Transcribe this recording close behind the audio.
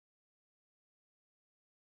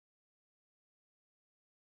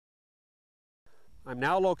I'm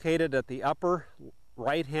now located at the upper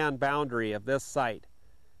right-hand boundary of this site.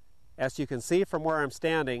 As you can see from where I'm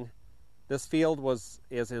standing, this field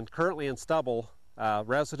is currently in stubble,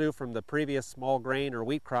 residue from the previous small grain or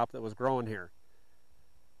wheat crop that was grown here.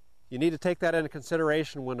 You need to take that into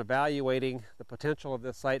consideration when evaluating the potential of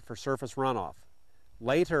this site for surface runoff.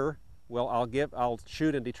 Later, I'll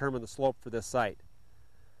shoot and determine the slope for this site.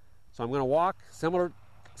 So I'm going to walk similar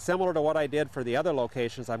to what I did for the other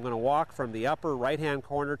locations. I'm going to walk from the upper right-hand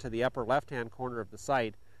corner to the upper left-hand corner of the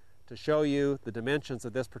site to show you the dimensions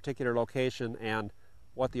of this particular location and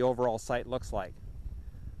what the overall site looks like.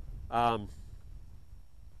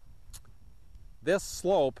 This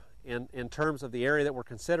slope, in terms of the area that we're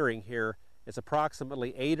considering here, is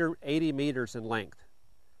approximately 80 meters in length.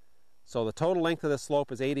 So the total length of this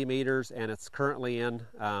slope is 80 meters, and it's currently in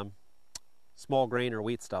small grain or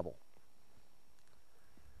wheat stubble.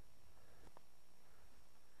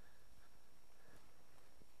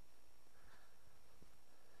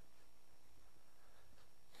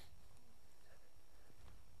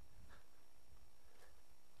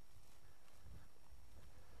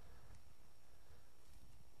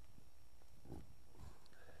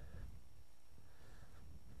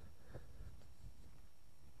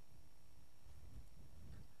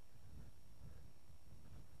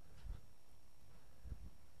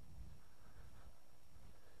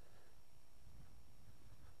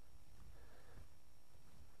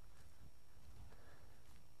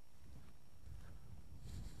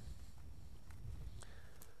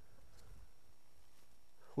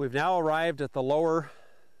 We've now arrived at the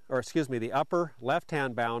the upper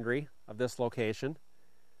left-hand boundary of this location.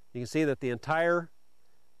 You can see that the entire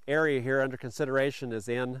area here under consideration is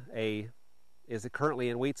currently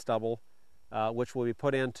in wheat stubble, which will be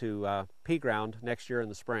put into pea ground next year in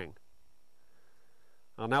the spring.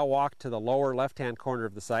 I'll now walk to the lower left-hand corner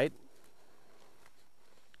of the site.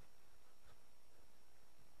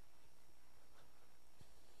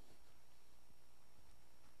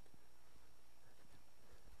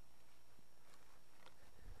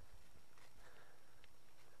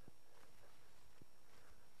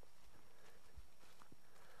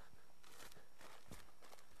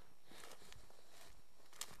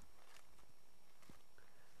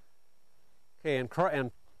 Okay,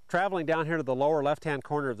 and traveling down here to the lower left-hand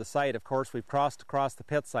corner of the site, of course, we've crossed across the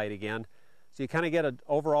pit site again. So you kind of get an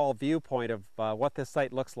overall viewpoint of what this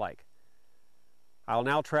site looks like. I'll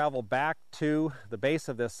now travel back to the base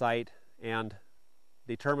of this site and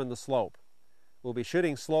determine the slope. We'll be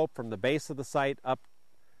shooting slope from the base of the site up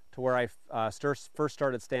to where I first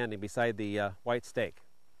started standing beside the white stake.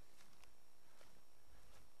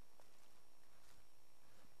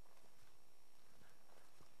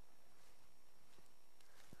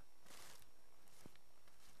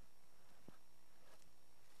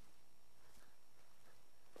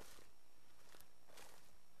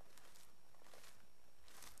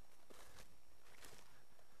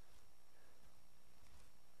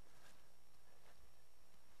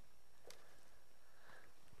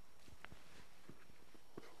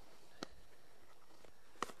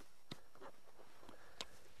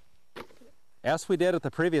 As we did at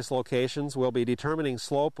the previous locations, we'll be determining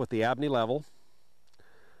slope with the Abney level.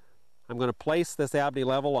 I'm going to place this Abney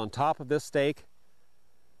level on top of this stake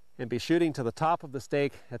and be shooting to the top of the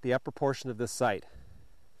stake at the upper portion of this site.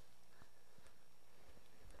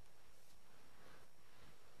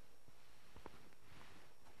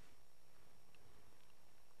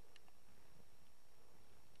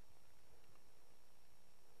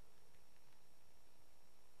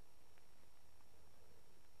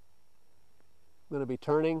 I'm going to be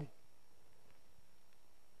turning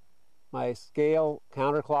my scale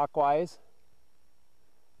counterclockwise.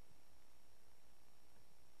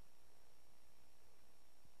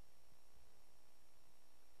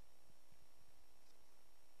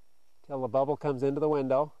 Till the bubble comes into the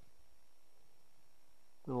window.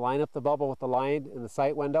 I'm going to line up the bubble with the line in the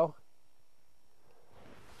sight window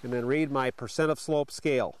and then read my percent of slope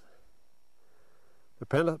scale.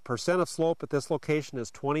 The percent of slope at this location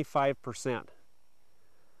is 25%.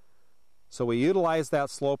 So we utilize that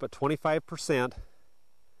slope at 25%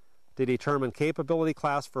 to determine capability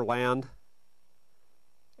class for land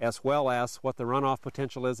as well as what the runoff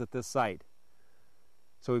potential is at this site.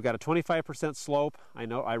 So we've got a 25% slope.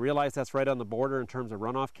 I realize that's right on the border in terms of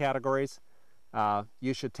runoff categories.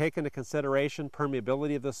 You should take into consideration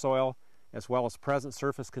permeability of the soil as well as present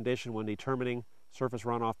surface condition when determining surface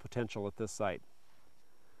runoff potential at this site.